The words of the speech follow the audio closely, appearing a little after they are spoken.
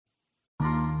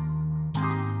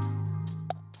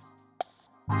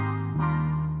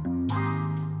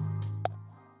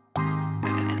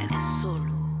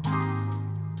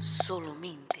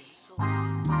Solamente.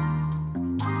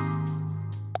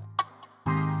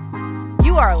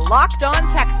 You are Locked On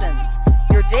Texans,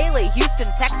 your daily Houston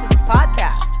Texans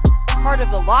podcast. Part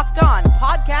of the Locked On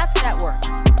Podcast Network,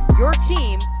 your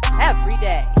team every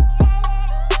day.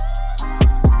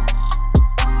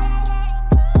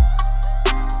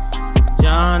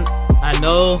 John, I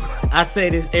know I say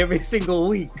this every single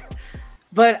week,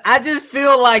 but I just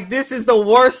feel like this is the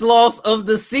worst loss of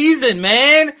the season,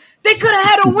 man. They could have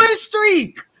had a win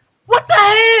streak. What the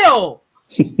hell?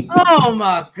 Oh,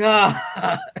 my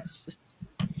gosh.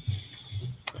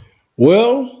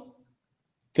 Well,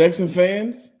 Texan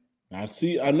fans, I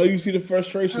know you see the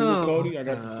frustration with Cody. I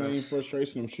got the same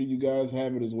frustration. I'm sure you guys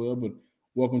have it as well. But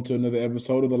welcome to another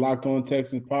episode of the Locked On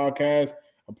Texans podcast,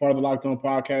 a part of the Locked On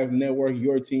Podcast Network,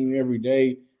 your team every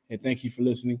day. And thank you for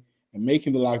listening and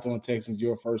making the Locked On Texans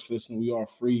your first listen. We are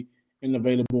free and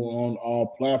available on all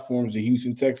platforms. The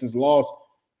Houston Texans lost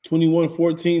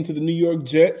 21-14 to the New York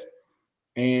Jets.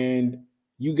 And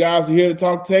you guys are here to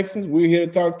talk Texans. We're here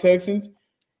to talk Texans.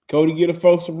 Cody, get the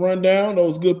folks a rundown,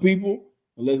 those good people,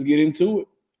 and let's get into it.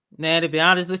 Now, to be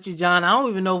honest with you, John, I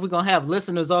don't even know if we're going to have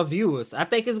listeners or viewers. I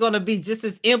think it's going to be just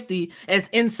as empty as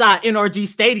inside NRG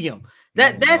Stadium.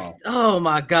 Oh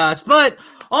my gosh. But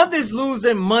on this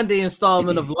losing Monday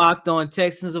installment of Locked On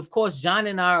Texans, of course, John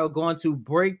and I are going to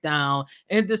break down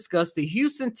and discuss the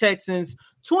Houston Texans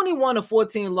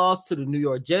 21-14 loss to the New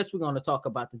York Jets. We're going to talk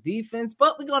about the defense,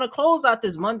 but we're going to close out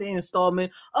this Monday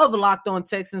installment of Locked On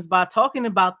Texans by talking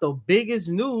about the biggest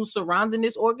news surrounding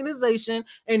this organization.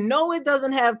 And no, it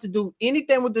doesn't have to do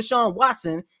anything with Deshaun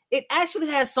Watson. It actually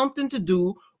has something to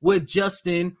do with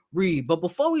Justin Reid. But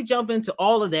before we jump into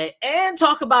all of that and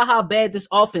talk about how bad this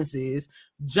offense is,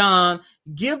 John,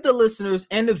 give the listeners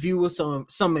and the viewers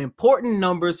some important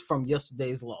numbers from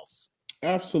yesterday's loss.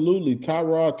 Absolutely.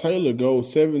 Tyrod Taylor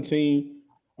goes 17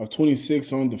 of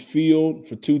 26 on the field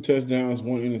for 2 touchdowns,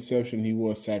 1 interception. He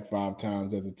was sacked 5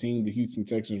 times. As a team, the Houston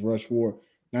Texans rushed for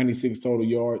 96 total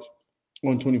yards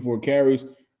on 24 carries,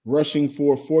 rushing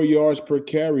for 4 yards per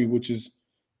carry, which is,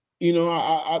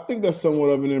 I think that's somewhat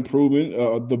of an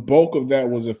improvement. The bulk of that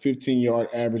was a 15-yard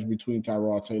average between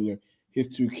Tyrod Taylor, his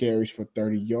 2 carries for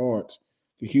 30 yards.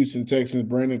 The Houston Texans,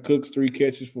 Brandon Cooks, 3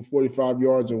 catches for 45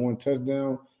 yards and 1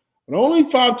 touchdown, but only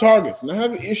 5 targets. And I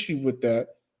have an issue with that.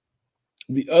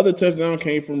 The other touchdown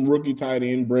came from rookie tight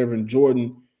end Brevin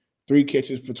Jordan, 3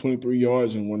 catches for 23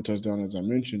 yards and 1 touchdown, as I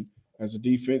mentioned. As a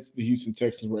defense, the Houston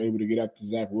Texans were able to get after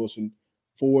Zach Wilson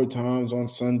 4 times on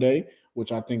Sunday,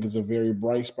 which I think is a very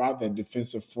bright spot, that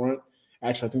defensive front.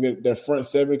 Actually, I think that front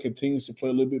 7 continues to play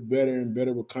a little bit better and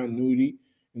better with continuity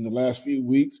in the last few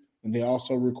weeks. And they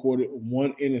also recorded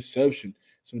 1 interception.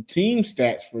 Some team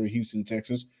stats for the Houston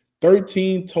Texans: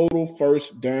 13 total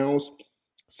first downs,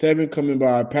 7 coming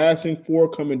by passing, 4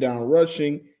 coming down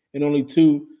rushing, and only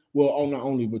 2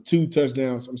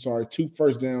 touchdowns. 2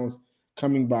 first downs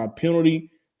coming by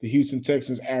penalty. The Houston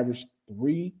Texans averaged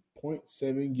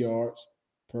 3.7 yards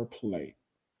per play.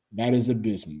 That is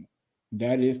abysmal.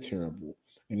 That is terrible.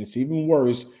 And it's even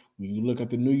worse when you look at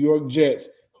the New York Jets,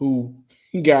 who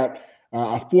got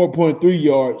 4.3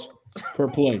 yards per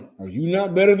play. Are you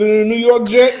not better than the New York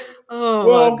Jets?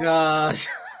 My gosh.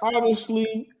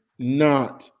 Obviously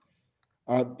not.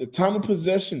 The time of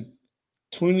possession,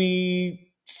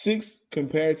 26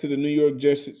 compared to the New York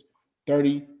Jets,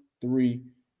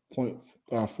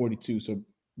 33.42. So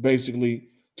basically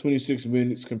 26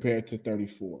 minutes compared to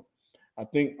 34. I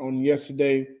think on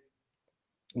yesterday,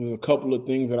 there's a couple of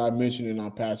things that I mentioned, and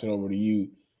I'll pass it over to you.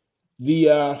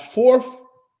 The fourth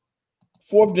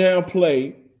down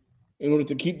play, in order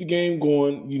to keep the game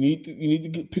going, you need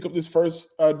to pick up this first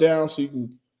down so you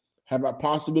can have a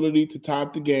possibility to tie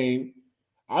up the game.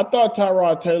 I thought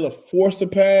Tyrod Taylor forced a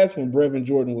pass when Brevin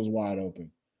Jordan was wide open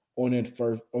on that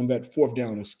 4th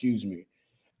down.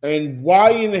 And why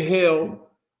in the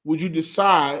hell would you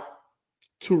decide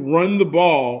to run the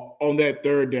ball on that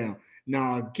 3rd down?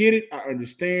 Now, I get it. I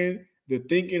understand. The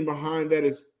thinking behind that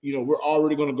is, we're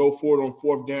already going to go for it on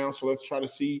 4th down, so let's try to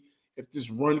see if this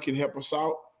run can help us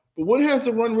out. But when has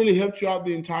the run really helped you out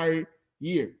the entire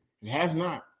year? It has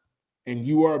not. And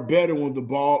you are better when the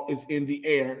ball is in the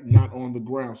air, not on the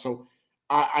ground. So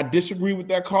I disagree with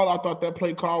that call. I thought that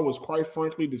play call was, quite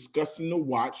frankly, disgusting to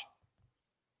watch,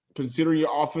 considering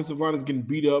your offensive line is getting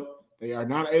beat up. They are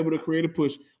not able to create a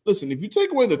push. Listen, if you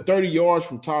take away the 30 yards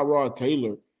from Tyrod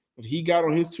Taylor that he got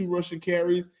on his 2 rushing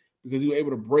carries because he was able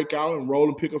to break out and roll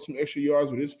and pick up some extra yards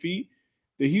with his feet,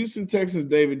 the Houston Texans,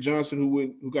 David Johnson,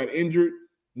 who got injured,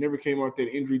 never came out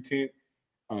that injury tent,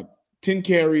 10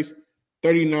 carries,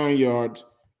 39 yards,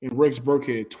 and Rex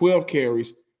Burkhead, 12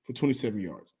 carries for 27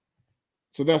 yards.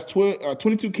 So that's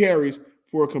 22 carries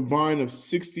for a combined of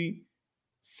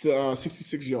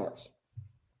 66 yards,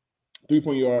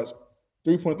 3-point yards,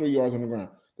 3.3 yards on the ground.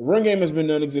 The run game has been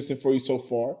non-existent for you so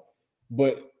far,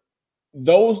 but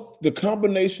the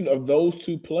combination of those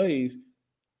two plays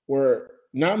were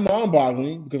not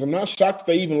mind-boggling because I'm not shocked that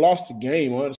they even lost the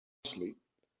game, honestly.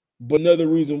 But another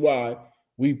reason why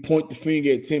we point the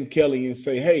finger at Tim Kelly and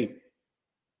say, hey,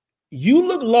 you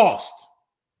look lost.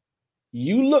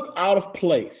 You look out of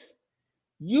place.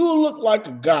 You look like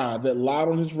a guy that lied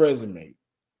on his resume.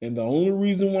 And the only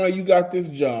reason why you got this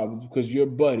job is because your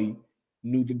buddy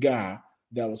knew the guy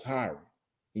that was hiring.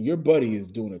 And your buddy is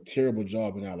doing a terrible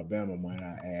job in Alabama, might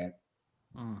I add.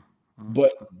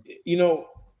 But,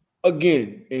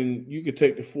 again, and you could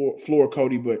take the floor,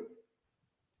 Cody, but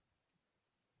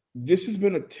this has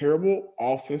been a terrible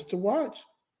offense to watch.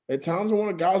 At times I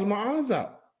want to gouge my eyes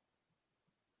out.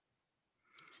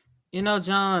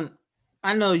 John,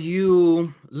 I know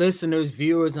you, listeners,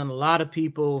 viewers, and a lot of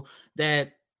people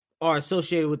that are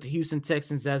associated with the Houston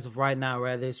Texans as of right now,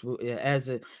 whether it's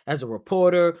as a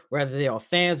reporter, whether they are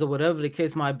fans or whatever the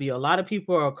case might be. A lot of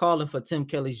people are calling for Tim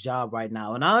Kelly's job right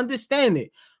now, and I understand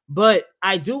it. But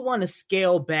I do want to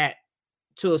scale back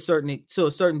to a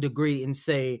certain degree and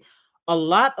say a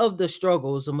lot of the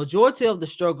struggles, the majority of the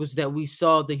struggles that we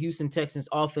saw the Houston Texans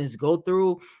offense go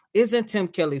through isn't Tim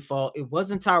Kelly's fault. It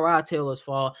wasn't Tyrod Taylor's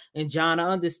fault. And John, I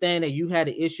understand that you had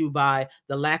an issue by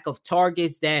the lack of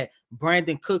targets that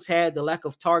Brandon Cooks had, the lack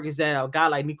of targets that a guy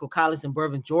like Nico Collins and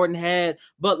Brevin Jordan had.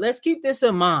 But let's keep this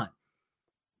in mind.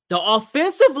 The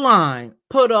offensive line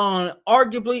put on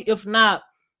arguably, if not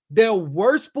their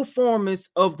worst performance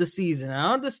of the season.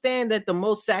 I understand that the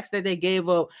most sacks that they gave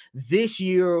up this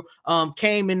year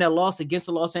came in their loss against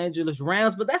the Los Angeles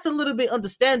Rams, but that's a little bit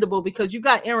understandable because you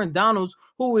got Aaron Donald,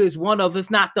 who is one of, if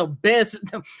not the best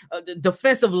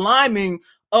defensive lineman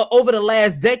over the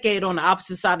last decade on the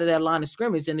opposite side of that line of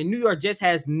scrimmage. And the New York Jets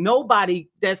has nobody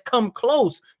that's come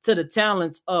close to the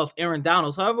talents of Aaron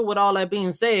Donald. However, with all that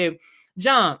being said,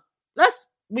 John, let's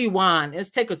rewind. Let's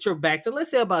take a trip back to,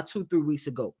 let's say, about 2-3 weeks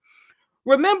ago.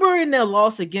 Remember in their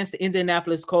loss against the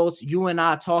Indianapolis Colts, you and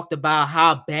I talked about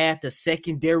how bad the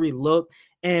secondary looked.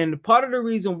 And part of the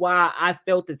reason why I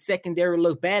felt that secondary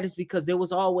looked bad is because there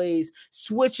was always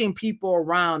switching people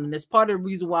around. And that's part of the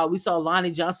reason why we saw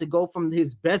Lonnie Johnson go from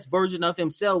his best version of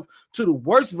himself to the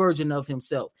worst version of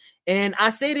himself. And I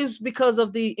say this because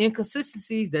of the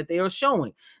inconsistencies that they are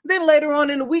showing. Then later on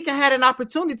in the week, I had an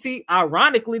opportunity,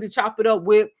 ironically, to chop it up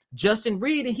with Justin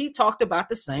Reid, and he talked about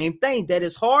the same thing, that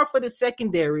it's hard for the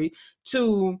secondary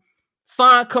to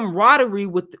find camaraderie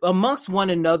amongst one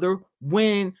another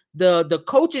when the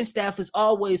coaching staff is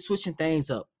always switching things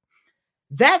up.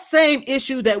 That same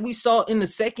issue that we saw in the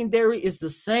secondary is the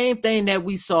same thing that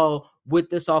we saw with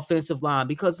this offensive line.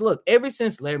 Because look, ever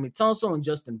since Laremy Tunsil and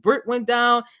Justin Britt went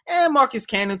down, and Marcus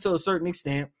Cannon to a certain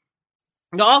extent,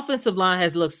 the offensive line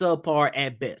has looked subpar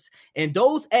at best. And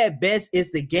those at best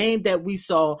is the game that we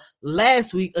saw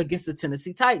last week against the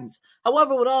Tennessee Titans.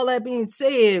 However, with all that being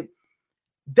said,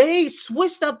 they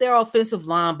switched up their offensive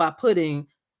line by putting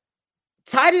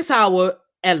Titus Howard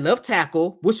at left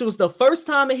tackle, which was the first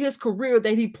time in his career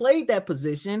that he played that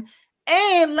position,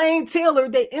 and Lane Taylor,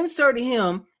 they inserted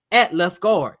him at left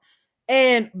guard.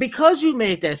 And because you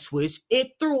made that switch,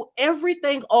 it threw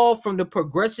everything off from the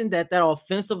progression that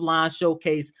offensive line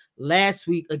showcased last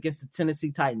week against the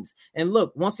Tennessee Titans. And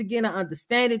look, once again, I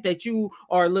understand it that you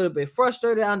are a little bit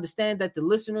frustrated. I understand that the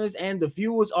listeners and the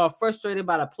viewers are frustrated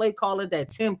by the play caller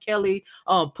that Tim Kelly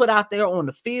put out there on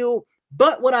the field.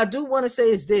 But what I do want to say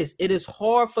is this: it is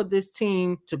hard for this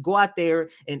team to go out there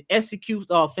and execute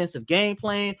the offensive game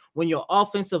plan when your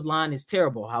offensive line is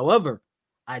terrible. However,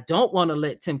 I don't want to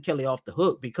let Tim Kelly off the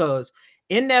hook, because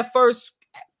in that first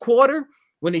quarter,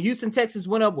 when the Houston Texans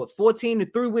went up with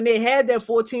 14-3, when they had that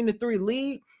 14-3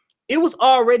 lead, it was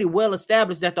already well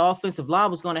established that the offensive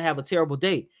line was going to have a terrible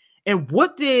day. And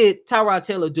what did Tyrod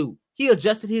Taylor do? He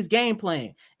adjusted his game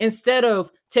plan. Instead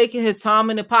of taking his time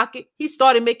in the pocket, he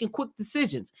started making quick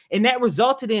decisions. And that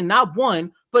resulted in not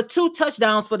one, but 2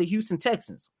 touchdowns for the Houston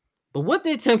Texans. But what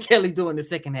did Tim Kelly do in the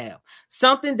second half?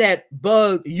 Something that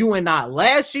bugged you and I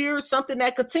last year, something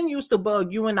that continues to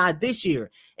bug you and I this year.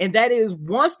 And that is,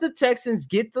 once the Texans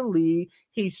get the lead,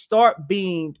 he start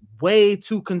being way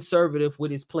too conservative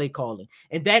with his play calling.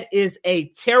 And that is a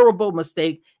terrible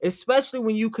mistake, especially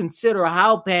when you consider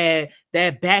how bad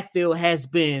that backfield has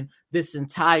been this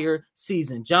entire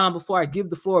season. John, before I give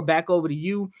the floor back over to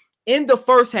you, in the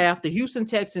first half, the Houston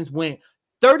Texans went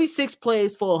 36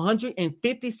 plays for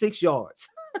 156 yards.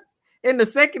 In the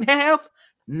second half,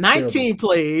 19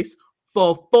 plays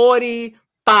for 40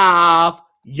 5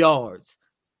 yards.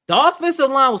 The offensive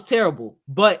line was terrible,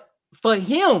 but for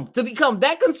him to become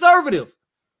that conservative,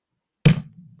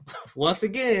 once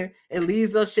again, it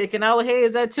leaves us shaking our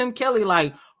heads at Tim Kelly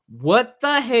like, what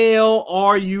the hell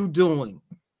are you doing?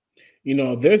 You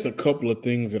know, there's a couple of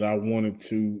things that I wanted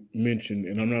to mention,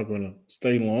 and I'm not going to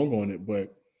stay long on it,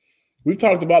 but we've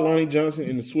talked about Lonnie Johnson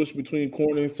and the switch between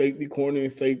corner and safety.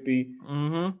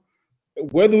 Mm-hmm.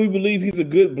 Whether we believe he's a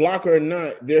good blocker or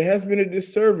not, there has been a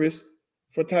disservice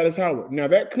for Titus Howard. Now,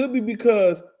 that could be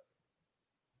because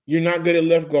you're not good at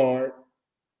left guard.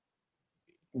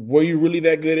 Were you really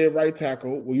that good at right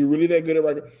tackle? Were you really that good at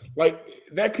right? Like,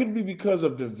 that could be because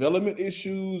of development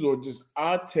issues or just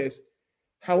odd tests.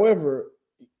 However,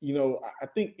 you know, I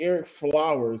think Eric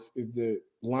Flowers is the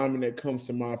lineman that comes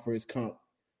to mind for his comp,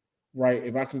 right?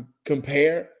 If I can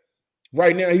compare,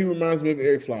 right now he reminds me of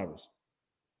Eric Flowers.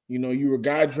 You know, you were a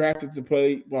guy drafted to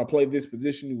play this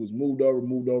position. He was moved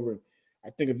over.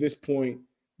 I think at this point,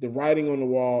 the writing on the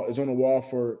wall is on the wall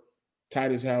for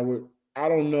Titus Howard. I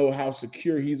don't know how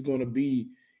secure he's going to be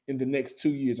in the next 2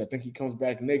 years. I think he comes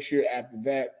back next year. After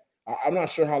that, I'm not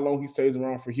sure how long he stays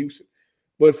around for Houston.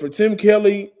 But for Tim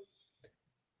Kelly,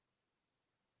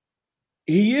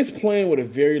 he is playing with a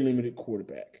very limited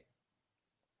quarterback.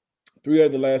 3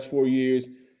 of the last 4 years,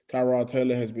 Tyrod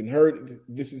Taylor has been hurt.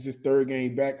 This is his 3rd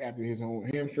game back after his own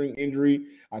hamstring injury.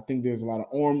 I think there's a lot of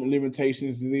arm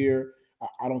limitations there.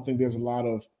 I don't think there's a lot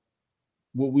of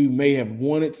what we may have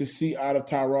wanted to see out of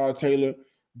Tyrod Taylor.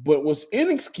 But what's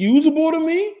inexcusable to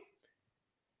me,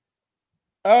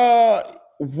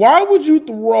 why would you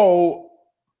throw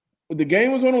 – the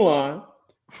game was on the line,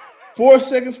 4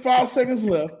 seconds, 5 seconds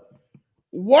left.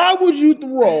 Why would you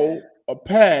throw a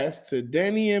pass to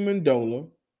Danny Amendola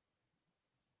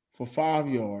for 5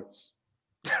 yards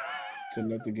to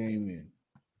let the game in?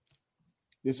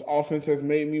 This offense has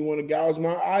made me want to gouge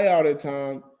my eye out at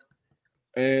times.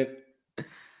 And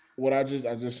what I just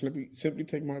simply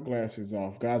take my glasses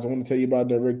off. Guys, I want to tell you about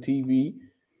DirecTV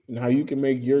and how you can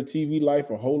make your TV life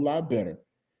a whole lot better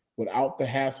without the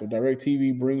hassle.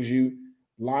 DirecTV brings you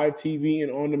live TV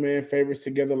and on-demand favorites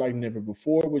together like never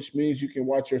before, which means you can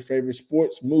watch your favorite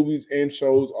sports, movies, and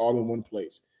shows all in one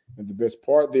place. And the best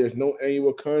part, there's no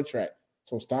annual contract.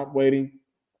 So stop waiting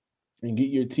and get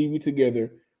your TV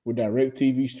together with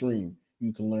DirecTV Stream.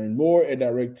 You can learn more at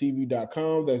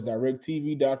directtv.com. That's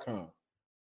directtv.com.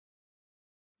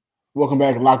 Welcome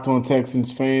back, Locked On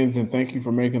Texans fans, and thank you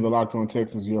for making the Locked On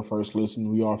Texans your first listen.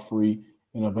 We are free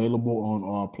and available on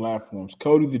all platforms.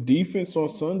 Cody, the defense on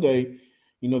Sunday,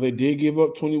 you know, they did give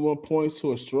up 21 points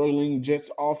to a struggling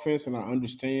Jets offense, and I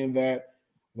understand that.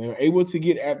 They were able to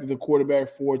get after the quarterback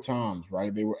 4 times,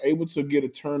 right? They were able to get a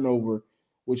turnover,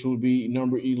 which would be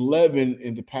number 11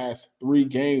 in the past 3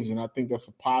 games, and I think that's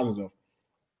a positive.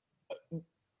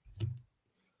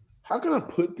 How can I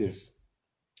put this?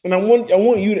 And I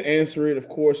want you to answer it, of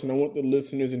course, and I want the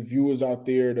listeners and viewers out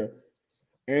there to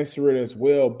answer it as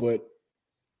well. But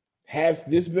has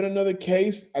this been another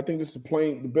case? I think this is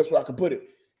the best way I can put it.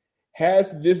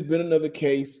 Has this been another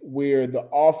case where the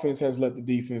offense has let the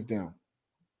defense down?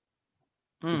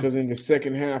 Because in the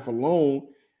second half alone,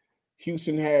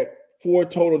 Houston had 4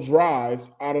 total drives.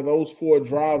 Out of those 4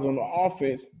 drives on the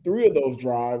offense, 3 of those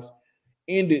drives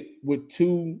ended with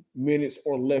 2 minutes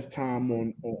or less time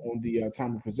on the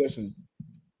time of possession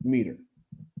meter,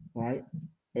 right?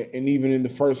 And even in the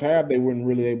first half, they weren't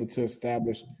really able to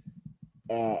establish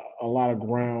a lot of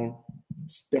ground.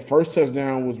 The first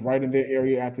touchdown was right in their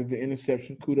area after the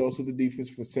interception. Kudos to the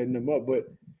defense for setting them up. But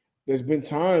there's been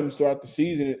times throughout the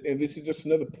season, and this is just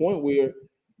another point where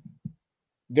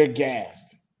they're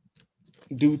gassed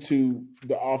due to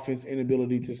the offense's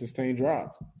inability to sustain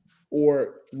drives.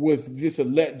 Or was this a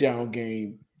letdown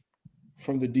game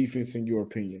from the defense, in your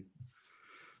opinion?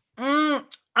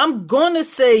 I'm going to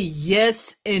say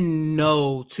yes and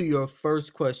no to your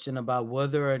first question about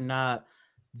whether or not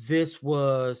this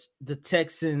was the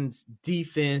Texans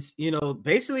defense, you know,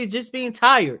 basically just being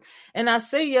tired. And I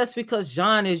say yes because,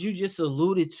 John, as you just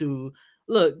alluded to,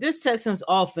 look, this Texans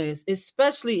offense,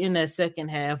 especially in that second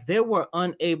half, they were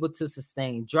unable to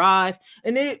sustain drive.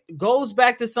 And it goes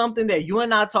back to something that you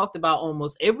and I talked about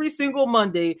almost every single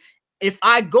Monday. If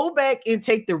I go back and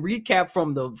take the recap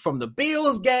from the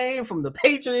Bills game, from the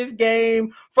Patriots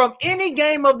game, from any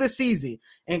game of the season,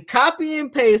 and copy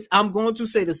and paste, I'm going to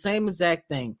say the same exact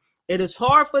thing. It is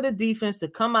hard for the defense to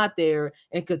come out there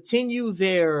and continue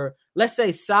their, let's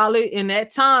say, solid and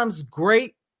at times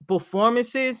great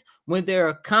performances when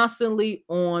they're constantly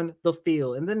on the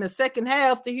field. And then the second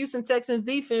half, the Houston Texans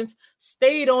defense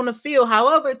stayed on the field.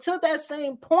 However, to that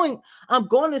same point, I'm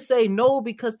going to say no,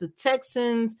 because the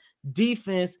Texans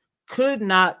defense could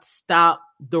not stop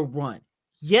the run.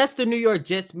 Yes, the New York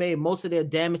Jets made most of their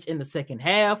damage in the second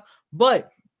half,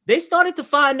 but they started to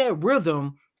find that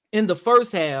rhythm in the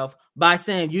first half by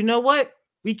saying, you know what?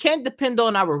 We can't depend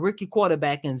on our rookie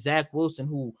quarterback in Zach Wilson,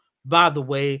 who, by the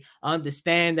way,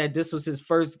 understand that this was his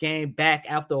first game back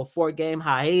after a 4-game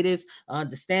hiatus.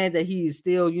 Understand that he is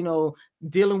still,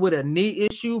 dealing with a knee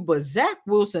issue, but Zach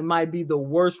Wilson might be the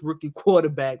worst rookie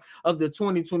quarterback of the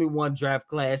 2021 draft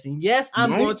class. And yes,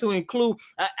 I'm going to include,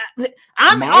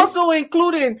 I'm also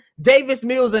including Davis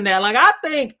Mills in that. Like, I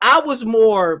think I was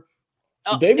more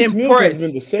Davis impressed. Mills has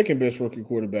been the second best rookie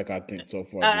quarterback, I think, so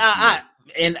far.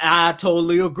 And I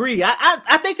totally agree.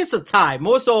 I think it's a tie,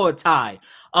 more so a tie,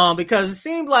 because it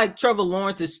seems like Trevor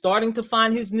Lawrence is starting to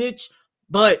find his niche,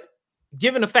 but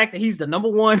given the fact that he's the number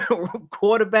one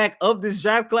quarterback of this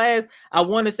draft class, I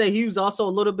want to say he was also a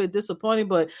little bit disappointing,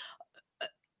 but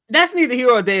that's neither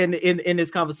here or there in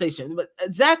this conversation. But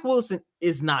Zach Wilson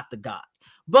is not the guy.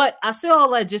 But I say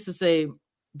all that just to say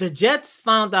the Jets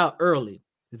found out early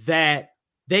that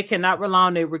they cannot rely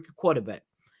on their rookie quarterback.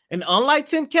 And unlike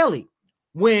Tim Kelly,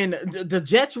 when the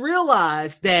Jets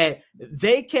realized that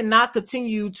they cannot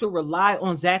continue to rely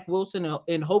on Zach Wilson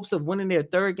in hopes of winning their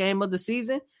third game of the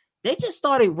season, they just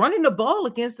started running the ball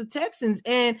against the Texans,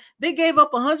 and they gave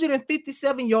up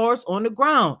 157 yards on the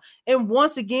ground. And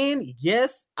once again,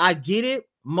 yes, I get it.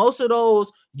 Most of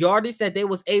those yardage that they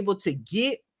was able to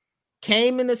get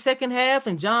came in the second half.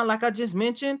 And John, like I just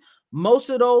mentioned, most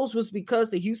of those was because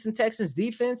the Houston Texans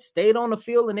defense stayed on the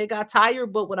field and they got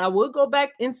tired. But what I would go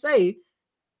back and say,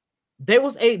 they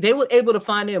were able to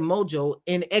find their mojo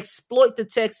and exploit the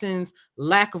Texans'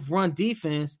 lack of run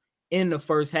defense in the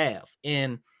first half.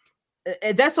 And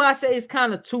that's why I say it's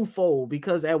kind of twofold,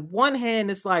 because at one hand,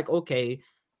 it's like, okay,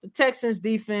 the Texans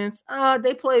defense,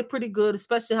 they played pretty good,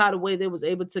 especially how the way they was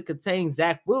able to contain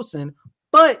Zach Wilson.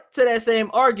 But to that same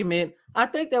argument, I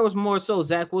think there was more so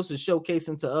Zach Wilson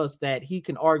showcasing to us that he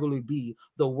can arguably be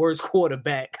the worst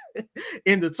quarterback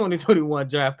in the 2021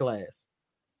 draft class.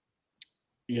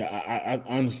 Yeah, I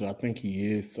honestly, I think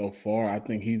he is so far. I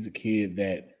think he's a kid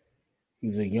that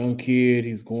he's a young kid.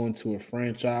 He's going to a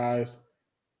franchise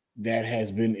that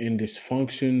has been in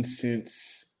dysfunction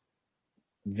since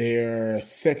their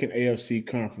second AFC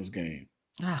conference game.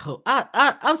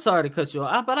 I'm sorry to cut you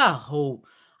off, but I hope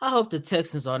the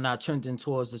Texans are not trending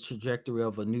towards the trajectory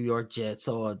of a New York Jets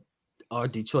or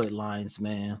Detroit Lions,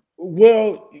 man.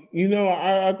 Well,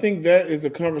 I think that is a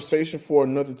conversation for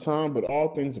another time, but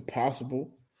all things are possible.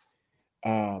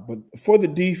 But for the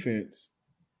defense,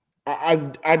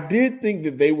 I did think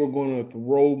that they were going to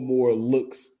throw more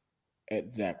looks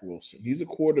at Zach Wilson. He's a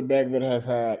quarterback that has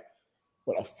had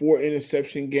a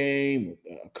 4-interception game,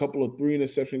 a couple of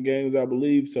 3-interception games, I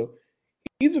believe. So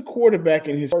he's a quarterback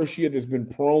in his first year that's been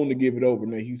prone to give it over.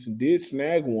 Now, Houston did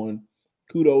snag one.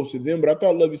 Kudos to them. But I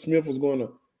thought Lovie Smith was going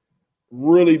to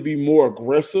really be more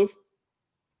aggressive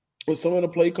with some of the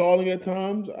play calling at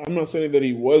times. I'm not saying that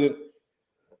he wasn't,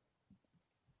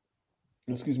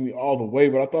 all the way,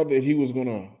 but I thought that he was going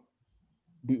to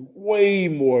be way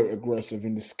more aggressive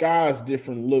and disguise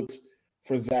different looks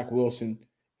for Zach Wilson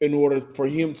in order for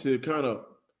him to kind of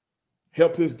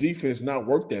help his defense not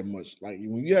work that much. Like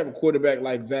when you have a quarterback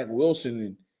like Zach Wilson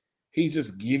and he's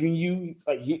just giving you,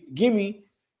 like,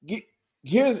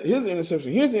 here's the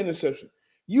interception, here's the interception.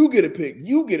 You get a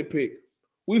pick.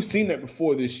 We've seen that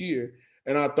before this year,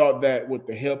 and I thought that with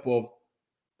the help of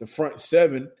the front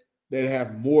seven, they'd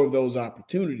have more of those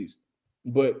opportunities.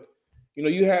 But,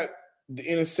 you have the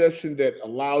interception that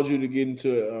allowed you to get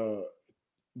into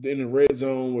in the red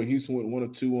zone where Houston went 1 or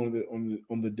 2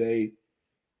 on the day.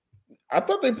 I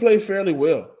thought they played fairly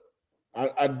well.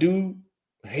 I do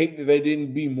hate that they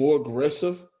didn't be more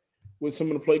aggressive with some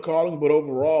of the play calling, but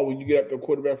overall, when you get after a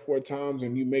quarterback 4 times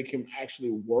and you make him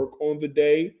actually work on the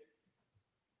day,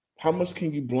 how much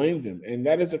can you blame them? And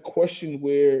that is a question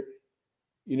where,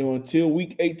 until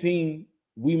week 18,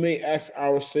 we may ask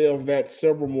ourselves that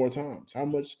several more times. How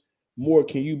much more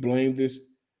can you blame this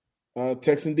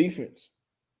Texan defense?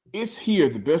 It's here,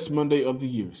 the best Monday of the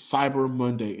year, Cyber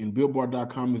Monday, and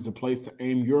BuiltBar.com is the place to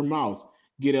aim your mouse.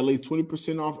 Get at least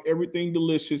 20% off everything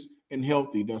delicious and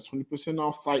healthy. That's 20%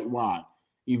 off site-wide.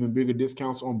 Even bigger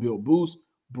discounts on Built Boost,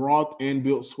 Broth, and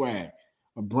Built Swag.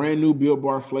 A brand new Built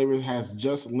Bar flavor has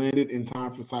just landed in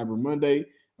time for Cyber Monday,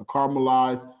 a caramel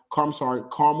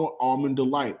almond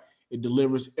delight. It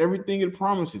delivers everything it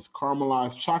promises.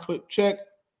 Caramelized chocolate, check.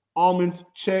 Almond,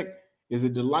 check. Is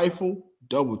it delightful?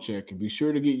 Double check. And be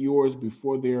sure to get yours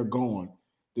before they are gone.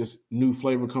 This new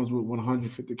flavor comes with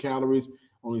 150 calories,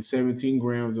 only 17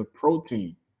 grams of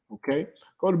protein. Okay?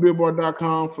 Go to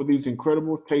billboard.com for these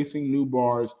incredible tasting new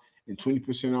bars and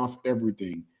 20% off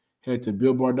everything. Head to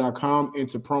billboard.com,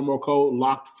 enter promo code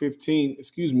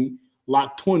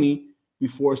LOCK20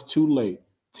 before it's too late.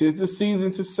 'Tis the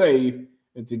season to save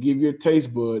and to give your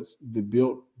taste buds the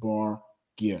Built Bar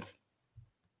gift.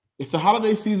 It's the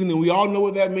holiday season, and we all know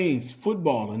what that means.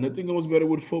 Football, and nothing goes better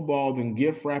with football than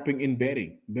gift wrapping and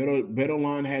betting.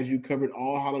 BetOnline has you covered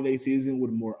all holiday season with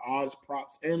more odds,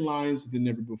 props, and lines than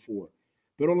ever before.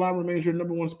 BetOnline remains your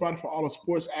number one spot for all the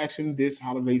sports action this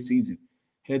holiday season.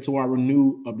 Head to our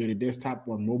new updated desktop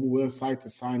or mobile website to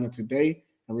sign up today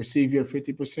and receive your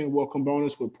 50% welcome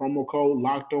bonus with promo code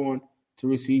LOCKEDON to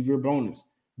receive your bonus.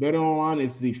 BetOnline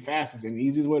is the fastest and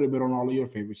easiest way to bet on all of your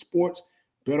favorite sports.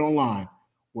 BetOnline,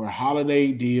 where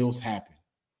holiday deals happen.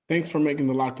 Thanks for making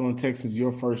the Locked On Texans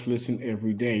your first listen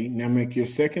every day. Now make your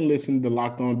second listen to the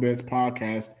Locked On Bets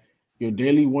podcast your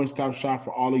daily one-stop shop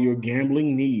for all of your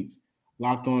gambling needs.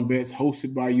 Locked On Bets,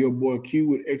 hosted by your boy Q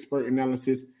with expert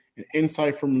analysis and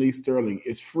insight from Lee Sterling,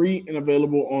 is free and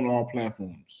available on all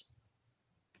platforms.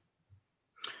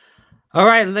 All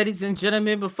right, ladies and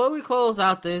gentlemen, before we close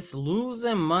out this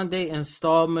Losing Monday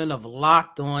installment of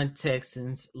Locked On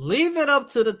Texans, leave it up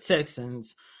to the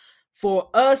Texans for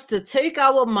us to take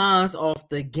our minds off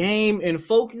the game and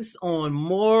focus on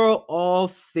more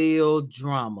off-field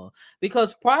drama.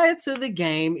 Because prior to the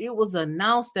game, it was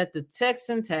announced that the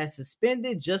Texans had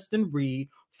suspended Justin Reid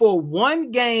for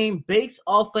one game based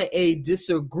off of a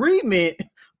disagreement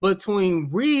between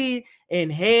Reid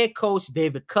and head coach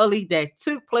David Culley that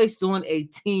took place during a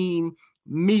team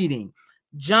meeting.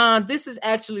 John, this is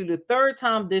actually the third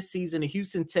time this season the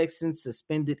Houston Texans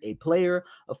suspended a player.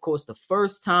 Of course, the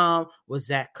first time was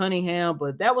Zach Cunningham,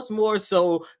 but that was more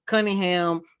so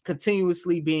Cunningham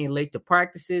continuously being late to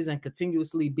practices and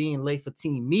continuously being late for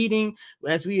team meeting.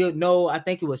 As we know, I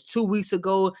think it was 2 weeks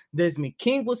ago, Desmond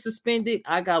King was suspended.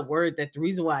 I got word that the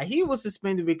reason why he was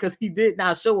suspended because he did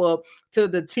not show up to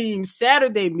the team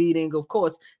Saturday meeting, of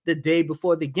course, the day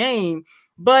before the game.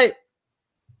 But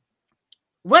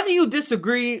whether you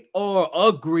disagree or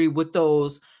agree with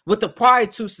the prior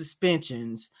two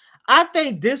suspensions, I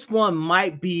think this one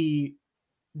might be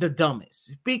the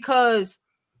dumbest because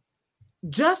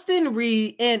Justin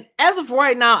Reid, and as of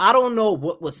right now, I don't know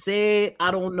what was said. I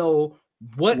don't know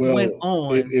what went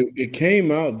on. It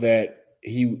came out that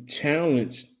he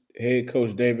challenged head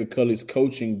coach David Culley's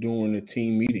coaching during a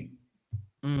team meeting.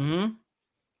 Mm-hmm.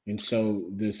 And so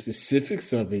the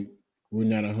specifics of it, we're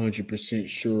not 100%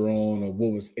 sure on or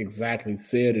what was exactly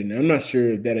said. And I'm not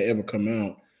sure if that'll ever come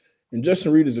out. And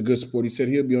Justin Reid is a good sport. He said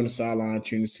he'll be on the sideline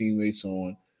cheering his teammates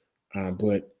on.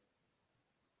 But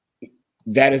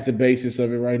that is the basis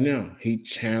of it right now. He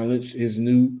challenged his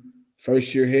new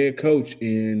first-year head coach.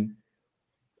 And,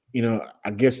 you know,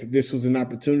 I guess this was an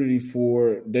opportunity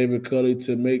for David Culley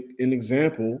to make an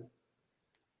example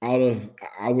out of,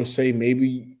 I would say,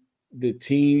 maybe the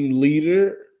team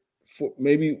leader for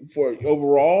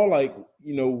overall, like,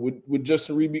 you know, would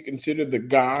Justin Reid be considered the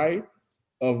guy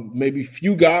of maybe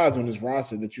few guys on his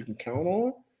roster that you can count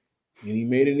on? And he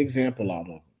made an example out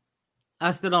of it.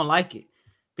 I still don't like it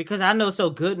because I know so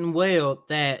good and well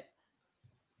that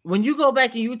when you go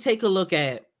back and you take a look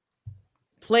at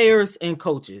players and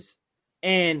coaches,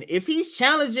 and if he's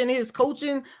challenging his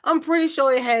coaching, I'm pretty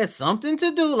sure it has something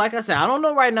to do. Like I said, I don't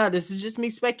know right now. This is just me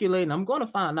speculating. I'm going to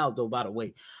find out, though, by the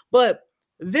way. But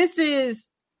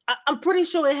I'm pretty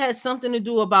sure it has something to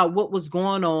do about what was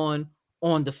going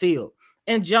on the field.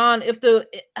 And John,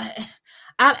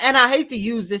 I hate to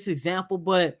use this example,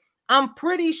 but I'm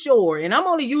pretty sure, and I'm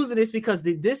only using this because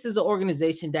this is an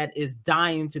organization that is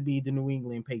dying to be the New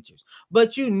England Patriots.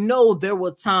 But you know, there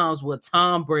were times where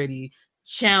Tom Brady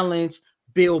challenged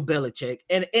Bill Belichick,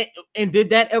 and did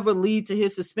that ever lead to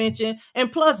his suspension?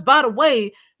 And plus, by the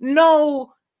way,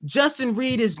 no, Justin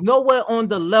Reid is nowhere on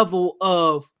the level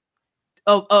of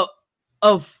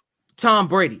Tom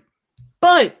Brady.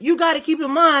 But you got to keep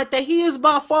in mind that he is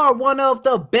by far one of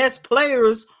the best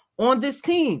players on this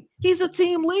team. He's a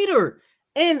team leader.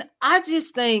 And I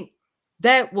just think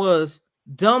that was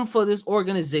dumb for this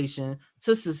organization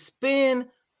to suspend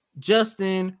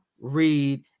Justin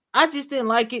Reid. I just didn't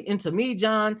like it. And to me,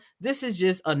 John, this is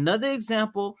just another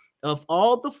example of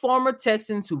all the former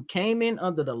Texans who came in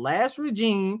under the last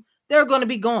regime. They're going to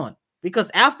be gone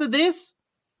because after this,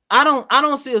 I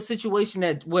don't see a situation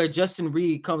where Justin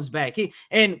Reid comes back.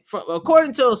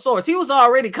 According to a source, he was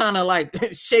already kind of like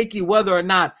shaky whether or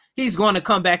not he's going to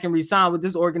come back and resign with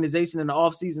this organization in the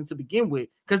offseason to begin with,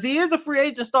 because he is a free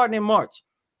agent starting in March.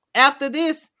 After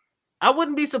this, I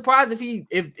wouldn't be surprised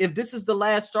if this is the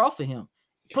last straw for him.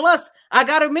 Plus, I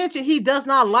got to mention, he does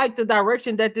not like the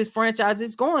direction that this franchise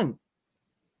is going.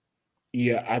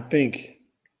 Yeah, I think,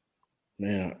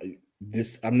 man,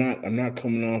 I'm not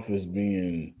coming off as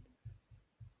being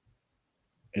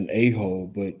an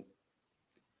a-hole, but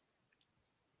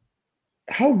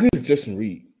how good is Justin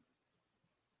Reid?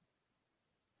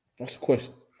 That's a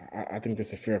question. I think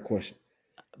that's a fair question.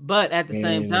 But at the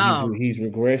same time, he's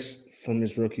regressed from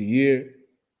his rookie year.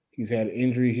 He's had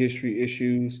injury history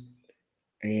issues,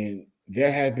 and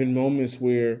there have been moments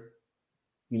where,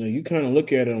 you kind of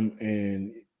look at him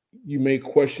and you may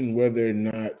question whether or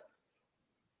not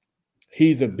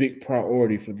he's a big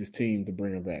priority for this team to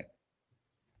bring him back.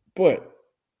 But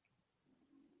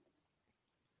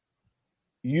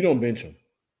you don't bench him.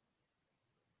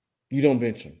 You don't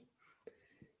bench him.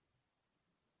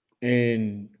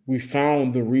 And we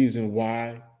found the reason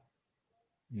why.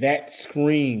 That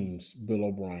screams Bill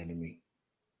O'Brien to me.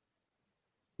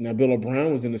 Now, Bill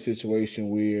O'Brien was in a situation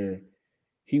where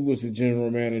he was the general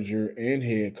manager and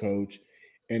head coach,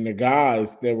 and the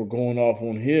guys that were going off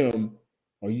on him,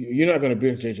 you're not going to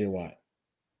bench J.J. Watt.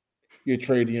 You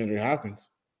trade DeAndre Hopkins.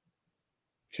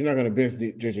 You're not going to bench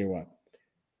J.J. Watt.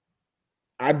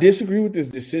 I disagree with this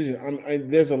decision.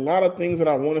 There's a lot of things that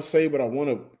I want to say, but I want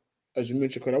to, as you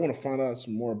mentioned, I want to find out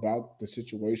some more about the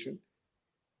situation.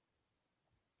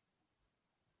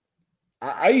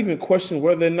 I even question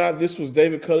whether or not this was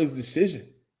David Culley's decision.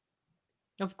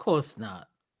 Of course not.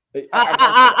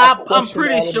 I'm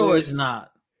pretty sure it's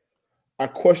not. I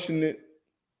question it.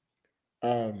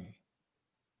 I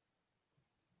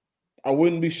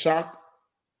wouldn't be shocked.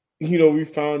 We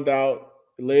found out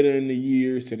later in the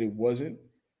years that it wasn't.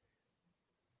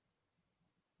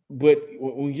 But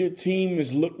when your team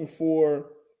is looking for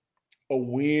a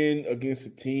win against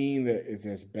a team that is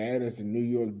as bad as the New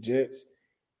York Jets,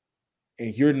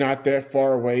 and you're not that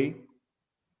far away,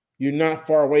 you're not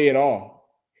far away at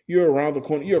all. You're around the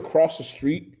corner. You're across the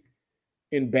street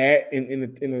in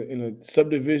a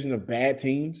subdivision of bad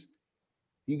teams.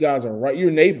 You guys are right. You're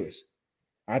neighbors.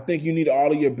 I think you need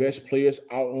all of your best players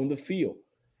out on the field.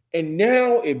 And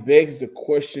now it begs the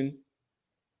question,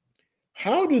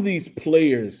 how do these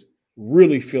players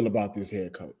really feel about this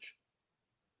head coach?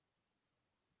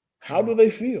 How do they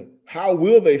feel? How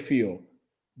will they feel?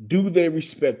 Do they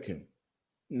respect him?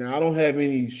 Now, I don't have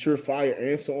any surefire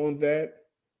answer on that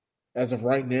as of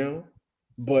right now,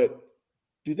 but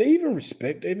do they even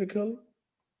respect David Culley?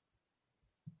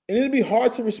 And it'd be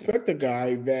hard to respect a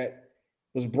guy that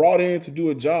was brought in to do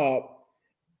a job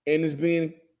and is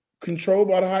being controlled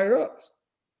by the higher-ups.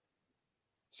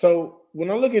 So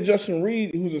when I look at Justin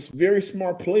Reid, who's a very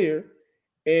smart player,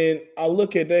 and I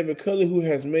look at David Culley, who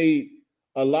has made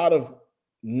a lot of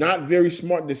not very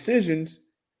smart decisions,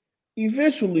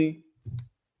 eventually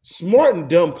smart and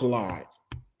dumb collide.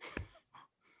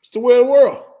 It's the way of the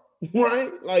world,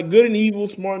 right? Like good and evil,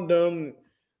 smart and dumb.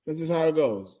 That's just how it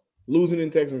goes. Losing in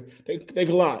Texas, they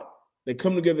collide. They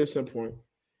come together at some point.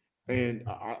 And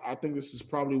I think this is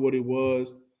probably what it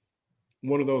was.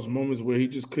 One of those moments where he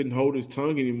just couldn't hold his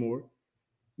tongue anymore,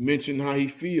 mentioned how he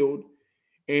felt.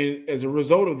 And as a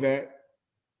result of that,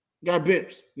 got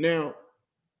benched. Now,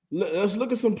 let's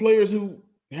look at some players who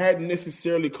hadn't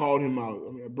necessarily called him out.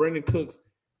 I mean, Brandon Cooks,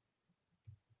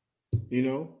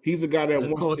 he's a guy that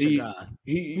wants to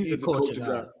he's a culture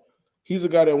guy. He's a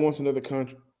guy that wants another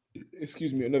contract.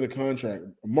 Another contract.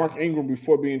 Mark Ingram,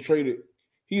 before being traded,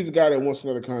 he's a guy that wants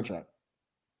another contract.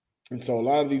 And so a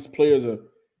lot of these players are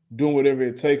doing whatever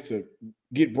it takes to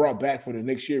get brought back for the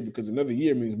next year because another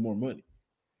year means more money.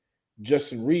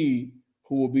 Justin Reid,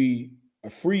 who will be a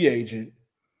free agent,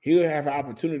 he'll have an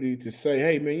opportunity to say,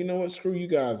 hey, man, you know what? Screw you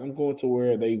guys. I'm going to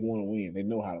where they want to win. They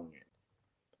know how to win.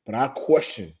 But I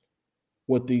question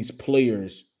what these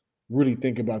players really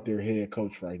think about their head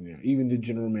coach right now, even the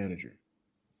general manager.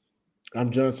 I'm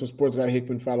Johnson Sports Guy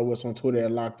Hickman. Follow us on Twitter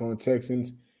at Locked On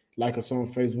Texans. Like us on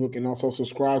Facebook, and also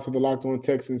subscribe to the Locked On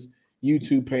Texans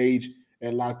YouTube page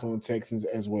at Locked On Texans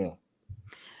as well.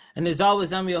 And as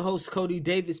always, I'm your host, Cody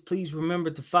Davis. Please remember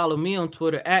to follow me on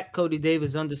Twitter at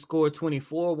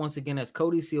CodyDavis_24. Once again, that's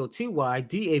Cody,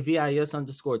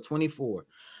 COTYDAVIS_24.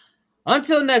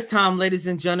 Until next time, ladies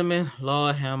and gentlemen,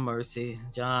 Lord have mercy.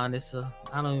 John, I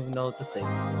don't even know what to say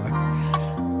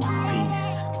anymore.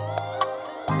 Peace.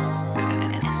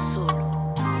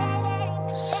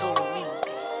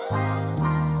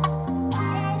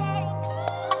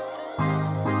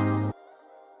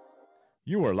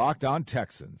 You are Locked On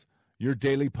Texans, your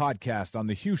daily podcast on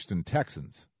the Houston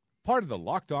Texans. Part of the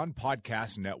Locked On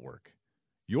Podcast Network,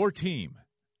 your team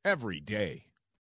every day.